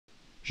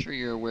sure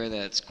you're aware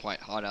that it's quite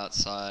hot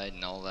outside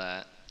and all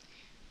that.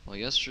 Well,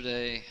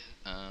 yesterday,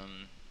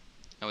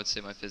 I would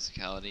say my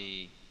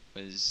physicality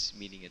was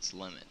meeting its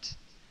limit.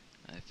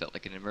 I felt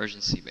like an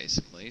emergency,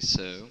 basically,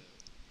 so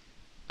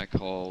I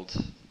called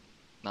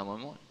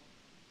 911.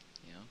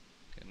 You know,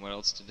 and what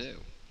else to do?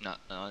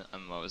 I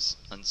was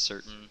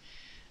uncertain,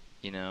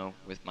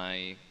 with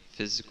my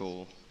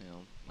physical,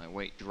 my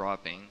weight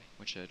dropping,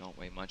 which I don't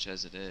weigh much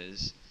as it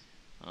is.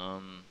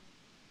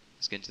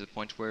 It's getting to the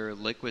point where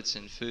liquids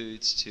and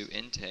foods to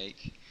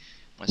intake,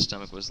 my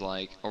stomach was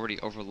like already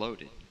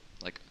overloaded.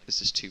 Like,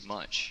 this is too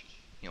much.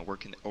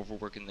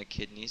 Overworking the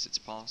kidneys, it's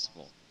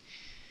possible.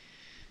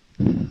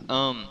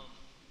 Um,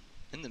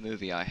 in the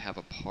movie, I have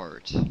a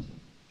part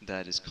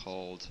that is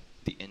called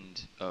the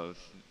End of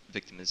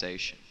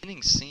Victimization. The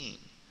beginning scene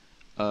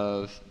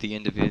of the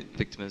End of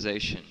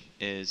Victimization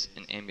is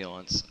an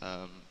ambulance.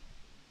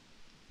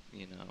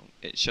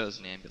 It shows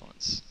an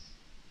ambulance,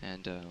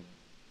 and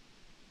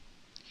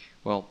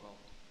well,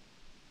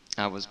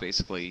 I was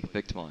basically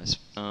victimized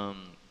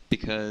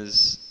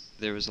because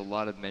there was a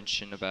lot of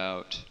mention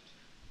about,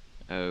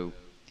 oh,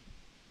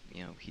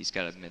 he's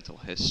got a mental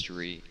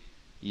history.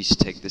 He used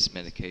to take this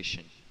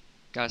medication.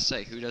 Gotta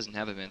say, who doesn't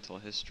have a mental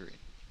history?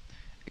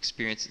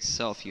 Experience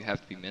itself, you have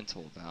to be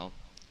mental about.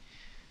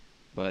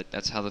 But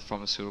that's how the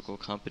pharmaceutical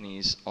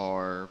companies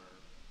are.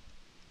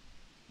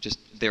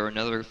 They're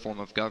another form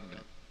of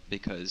government,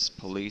 because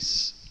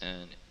police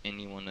and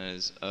anyone that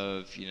is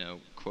of,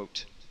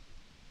 quote,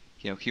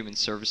 human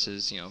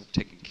services,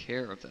 taking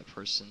care of that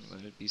person,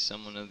 whether it be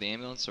someone of the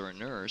ambulance or a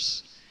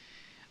nurse,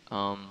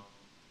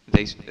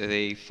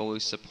 they fully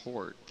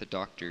support the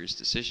doctor's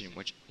decision,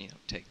 which,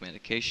 take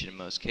medication in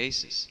most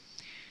cases.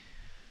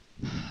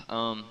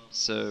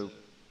 So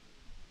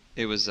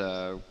it was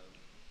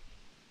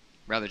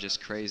rather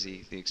just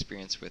crazy, the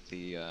experience with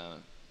the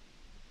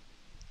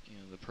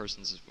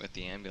persons with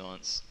the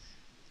ambulance,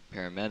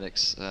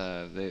 paramedics.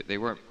 They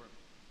weren't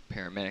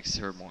paramedics;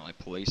 they were more like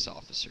police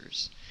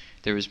officers.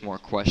 There was more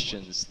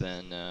questions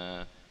than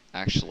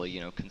actually,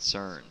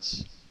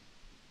 concerns.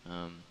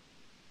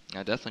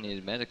 I definitely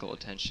needed medical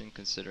attention,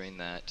 considering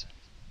that,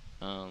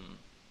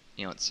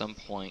 at some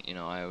point,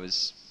 I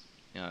was,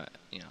 I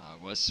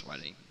was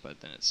sweating, but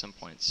then at some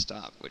point it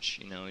stopped. Which,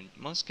 in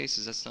most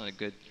cases, that's not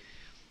a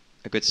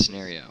good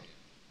scenario.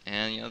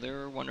 And they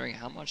were wondering,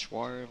 how much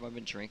water have I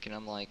been drinking?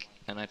 I'm like,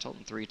 and I told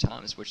them 3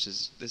 times,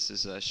 this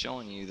is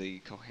showing you the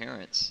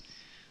coherence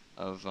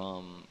of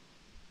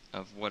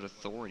what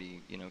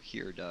authority,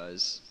 here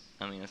does.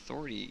 I mean,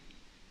 authority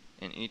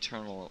in an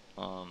eternal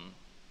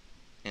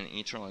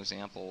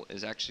example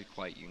is actually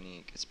quite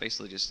unique. It's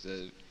basically just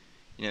it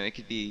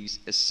could be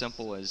as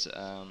simple as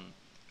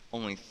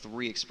only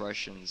 3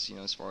 expressions,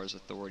 as far as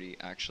authority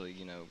actually,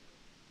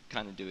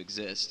 kind of do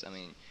exist. I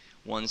mean,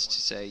 one's to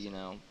say,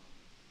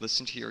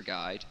 listen to your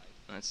guide.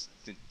 That's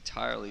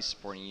entirely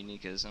supporting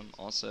uniquism.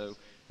 Also,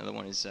 another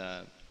one is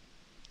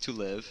to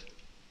live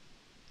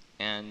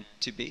and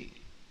to be.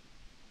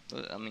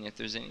 I mean, if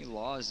there's any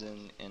laws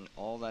in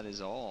all that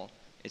is all,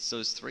 it's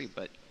those 3.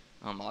 But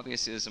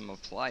obviously, as I'm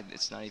applied,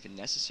 it's not even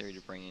necessary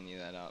to bring any of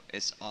that up.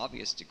 It's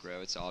obvious to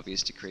grow. It's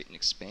obvious to create and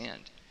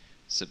expand.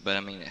 So, but I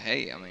mean,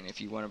 hey, if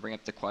you want to bring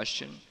up the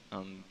question,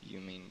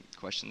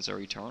 questions are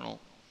eternal.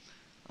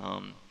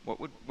 What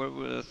would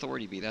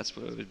authority be? That's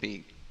what it would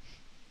be.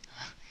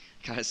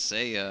 Gotta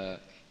say,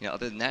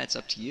 other than that, it's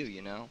up to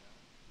you,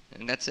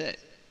 and that's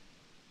it.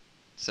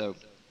 So,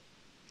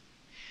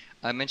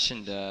 I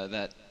mentioned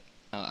that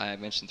I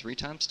mentioned 3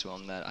 times to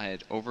him that I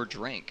had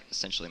overdrank.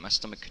 Essentially, my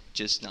stomach could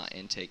just not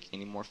intake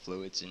any more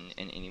fluids and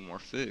any more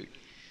food.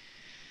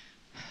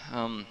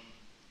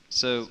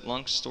 So,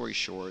 long story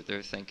short,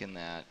 they're thinking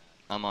that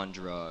I'm on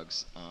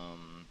drugs.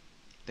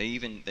 They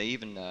even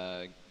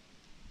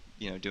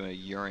do a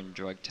urine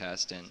drug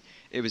test, and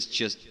it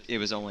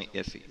was only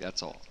iffy.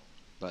 That's all.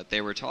 But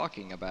they were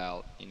talking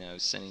about,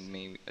 sending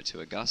me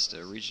to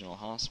Augusta Regional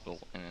Hospital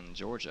in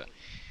Georgia.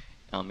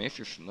 If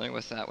you're familiar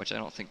with that, which I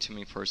don't think too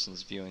many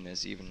persons viewing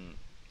this, even,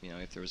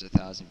 if there was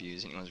 1,000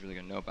 views, anyone's really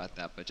going to know about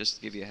that. But just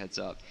to give you a heads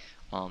up,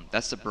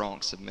 that's the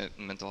Bronx of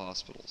mental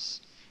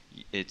hospitals.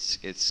 It's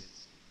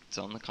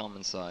on the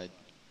common side.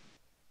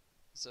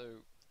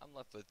 So I'm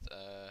left with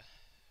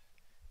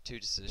 2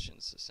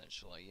 decisions,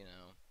 essentially.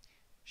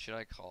 Should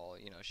I call?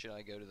 Should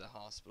I go to the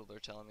hospital? They're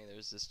telling me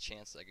there's this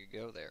chance I could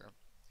go there.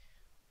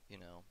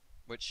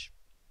 Which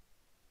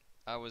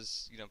I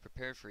was,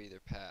 prepared for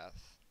either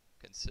path,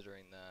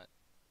 considering that,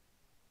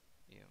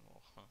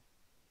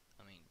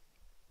 I mean,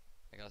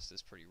 Augusta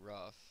is pretty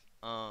rough.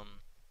 I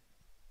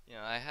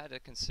had to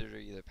consider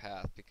either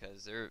path,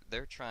 because they're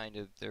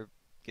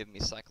giving me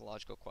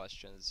psychological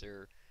questions.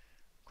 They're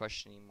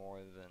questioning more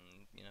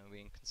than,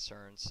 being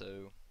concerned.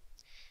 So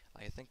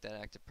I think that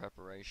active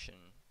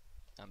preparation,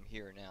 I'm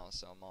here now,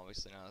 so I'm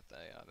obviously not at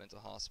the mental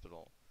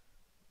hospital,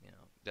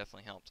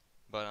 definitely helped.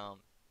 But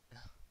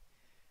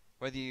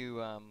whether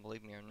you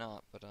believe me or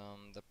not, but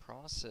the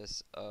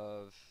process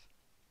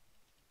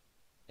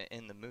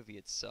in the movie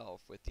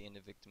itself, with the end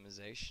of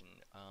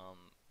victimization,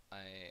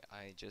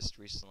 I just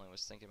recently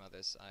was thinking about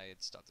this. I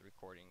had stopped the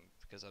recording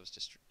because I was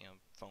just,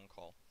 phone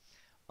call.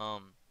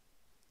 Um,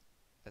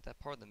 that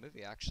part of the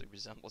movie actually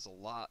resembles a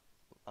lot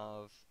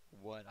of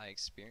what I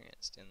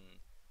experienced in,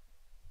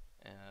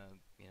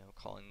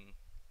 calling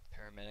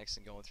paramedics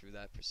and going through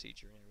that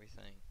procedure and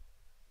everything.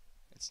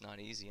 It's not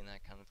easy in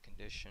that kind of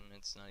condition.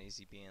 It's not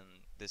easy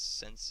being this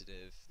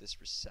sensitive, this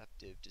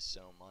receptive to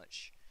so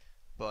much.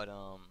 But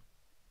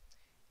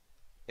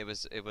it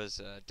was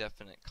a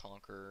definite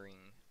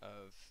conquering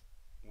of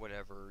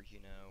whatever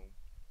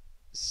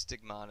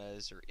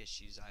stigmatas or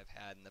issues I've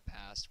had in the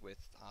past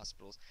with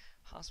hospitals.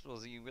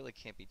 Hospitals, you really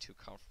can't be too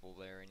comfortable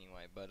there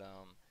anyway. But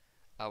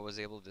I was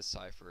able to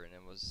decipher it,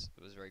 and it was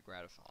very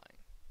gratifying.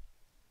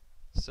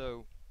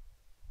 So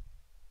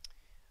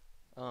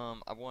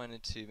I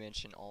wanted to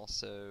mention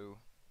also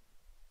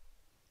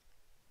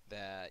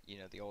that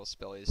the oil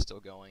spill is still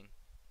going.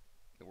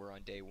 We're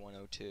on day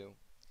 102.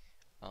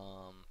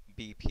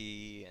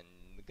 BP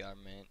and the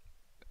government,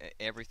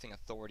 everything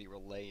authority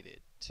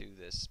related to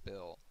this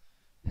spill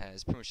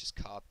has pretty much just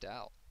copped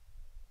out.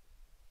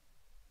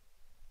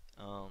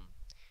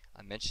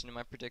 I mentioned in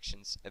my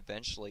predictions,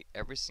 eventually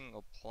every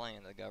single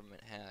plan the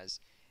government has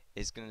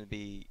is going to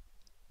be,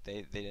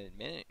 they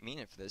didn't mean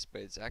it for this,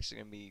 but it's actually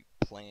going to be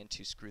planned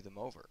to screw them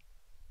over.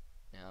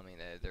 Now, I mean,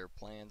 their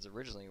plans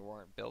originally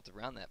weren't built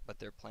around that, but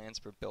their plans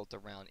were built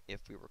around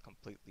if we were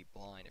completely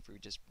blind, if we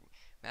just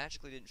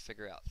magically didn't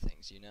figure out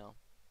things,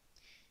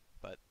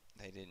 But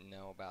they didn't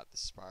know about the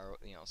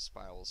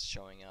spirals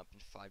showing up in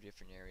 5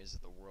 different areas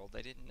of the world.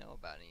 They didn't know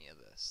about any of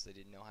this. They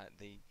didn't know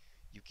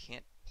you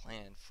can't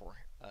plan for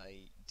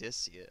a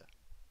Dyssia.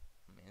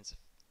 I mean,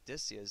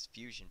 Dyssia is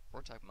fusion.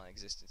 We're talking about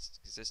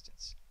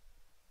existence.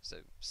 So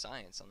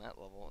science on that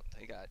level,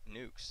 they got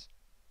nukes.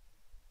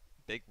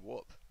 Big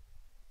whoop.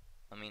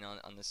 I mean,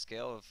 on the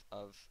scale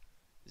of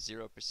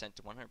 0%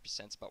 to 100%,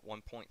 it's about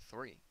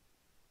 1.3.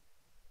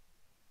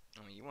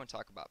 I mean, you want to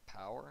talk about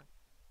power?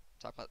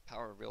 Talk about the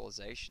power of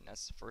realization.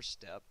 That's the first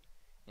step.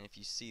 And if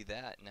you see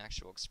that in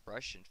actual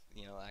expression,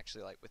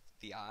 actually like with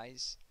the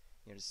eyes,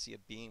 to see a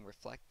being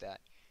reflect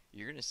that,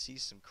 you're going to see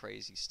some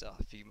crazy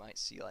stuff. You might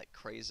see like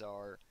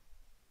Quasar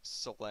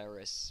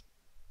Solaris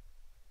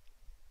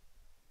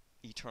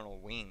eternal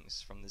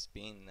wings from this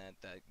being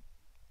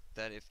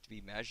that if to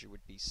be measured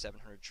would be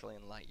 700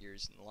 trillion light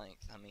years in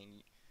length. I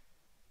mean,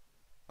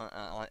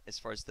 as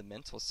far as the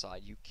mental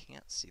side, you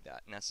can't see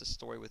that, and that's the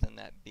story within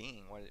that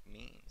being, what it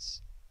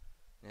means.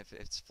 And if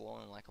it's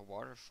flowing like a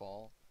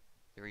waterfall,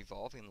 they're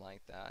evolving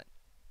like that,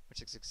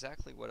 which is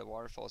exactly what a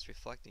waterfall is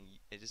reflecting.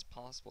 It is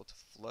possible to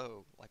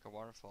flow like a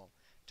waterfall,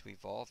 to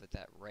evolve at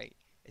that rate.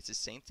 It's the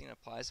same thing that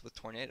applies with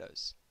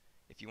tornadoes.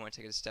 If you want to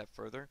take it a step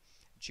further,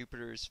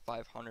 Jupiter's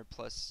 500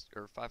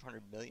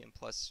 million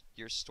plus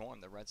year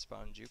storm, the red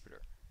spot on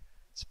Jupiter,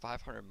 it's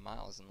 500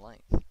 miles in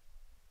length.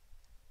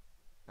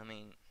 I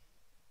mean,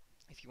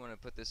 if you want to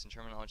put this in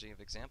terminology of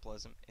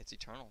examplism, it's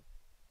eternal.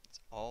 It's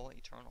all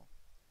eternal.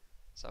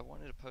 So I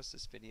wanted to post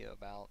this video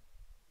about,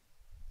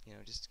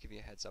 just to give you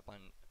a heads up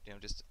on,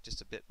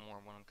 just a bit more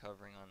on what I'm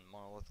covering on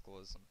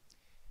monolithicalism.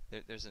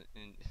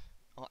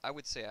 I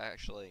would say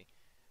actually,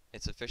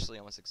 it's officially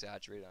almost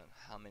exaggerated on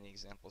how many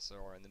examples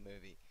there are in the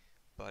movie,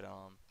 but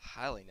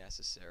highly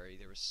necessary.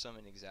 There were so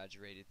many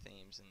exaggerated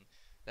themes, and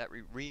that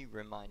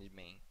reminded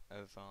me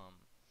of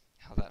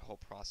how that whole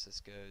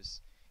process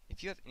goes.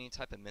 If you have any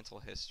type of mental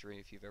history,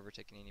 if you've ever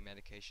taken any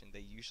medication,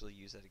 they usually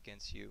use that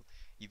against you.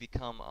 You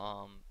become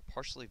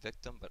partially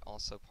victim, but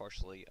also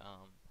partially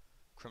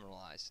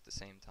criminalized at the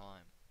same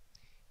time.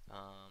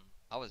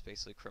 I was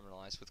basically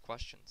criminalized with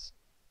questions.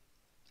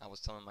 I was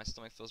telling them my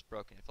stomach feels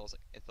broken. It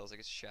feels like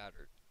it's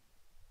shattered.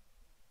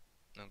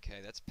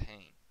 Okay, that's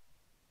pain.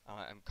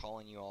 I'm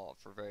calling you all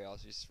for very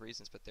obvious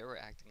reasons, but they were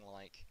acting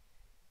like,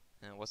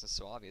 and it wasn't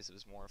so obvious. It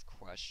was more of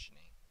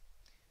questioning.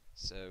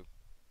 So,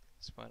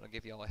 I'll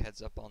give you all a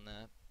heads up on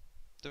that.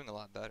 Doing a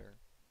lot better.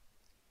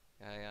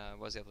 I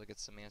was able to get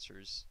some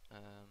answers.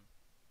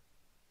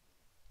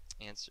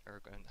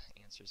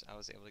 Answers. I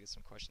was able to get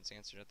some questions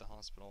answered at the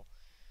hospital.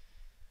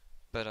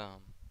 But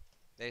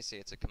they say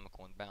it's a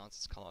chemical imbalance.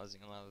 It's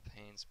causing a lot of the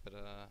pains. But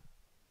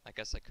I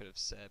guess I could have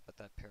said, but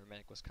that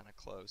paramedic was kind of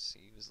close.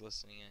 He was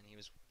listening in. He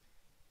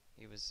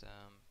was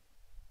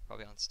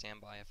probably on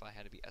standby if I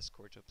had to be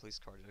escorted to a police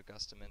car to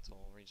Augusta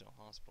Mental Regional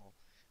Hospital.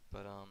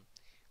 But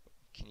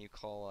can you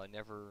call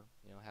never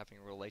having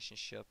a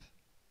relationship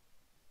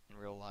in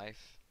real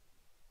life,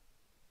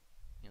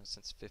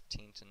 since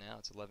 15 to now,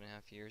 it's 11 and a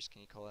half years,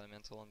 can you call that a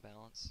mental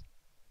imbalance?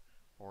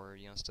 Or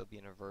still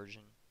being a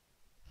virgin?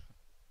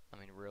 I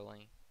mean,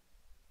 really?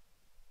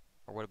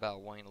 Or what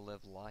about wanting to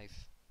live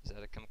life? Is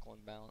that a chemical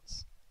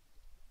imbalance?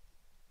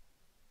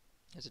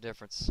 There's a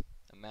difference,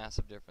 a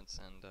massive difference,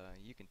 and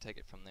you can take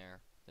it from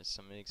there. There's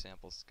so many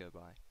examples to go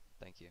by.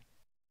 Thank you.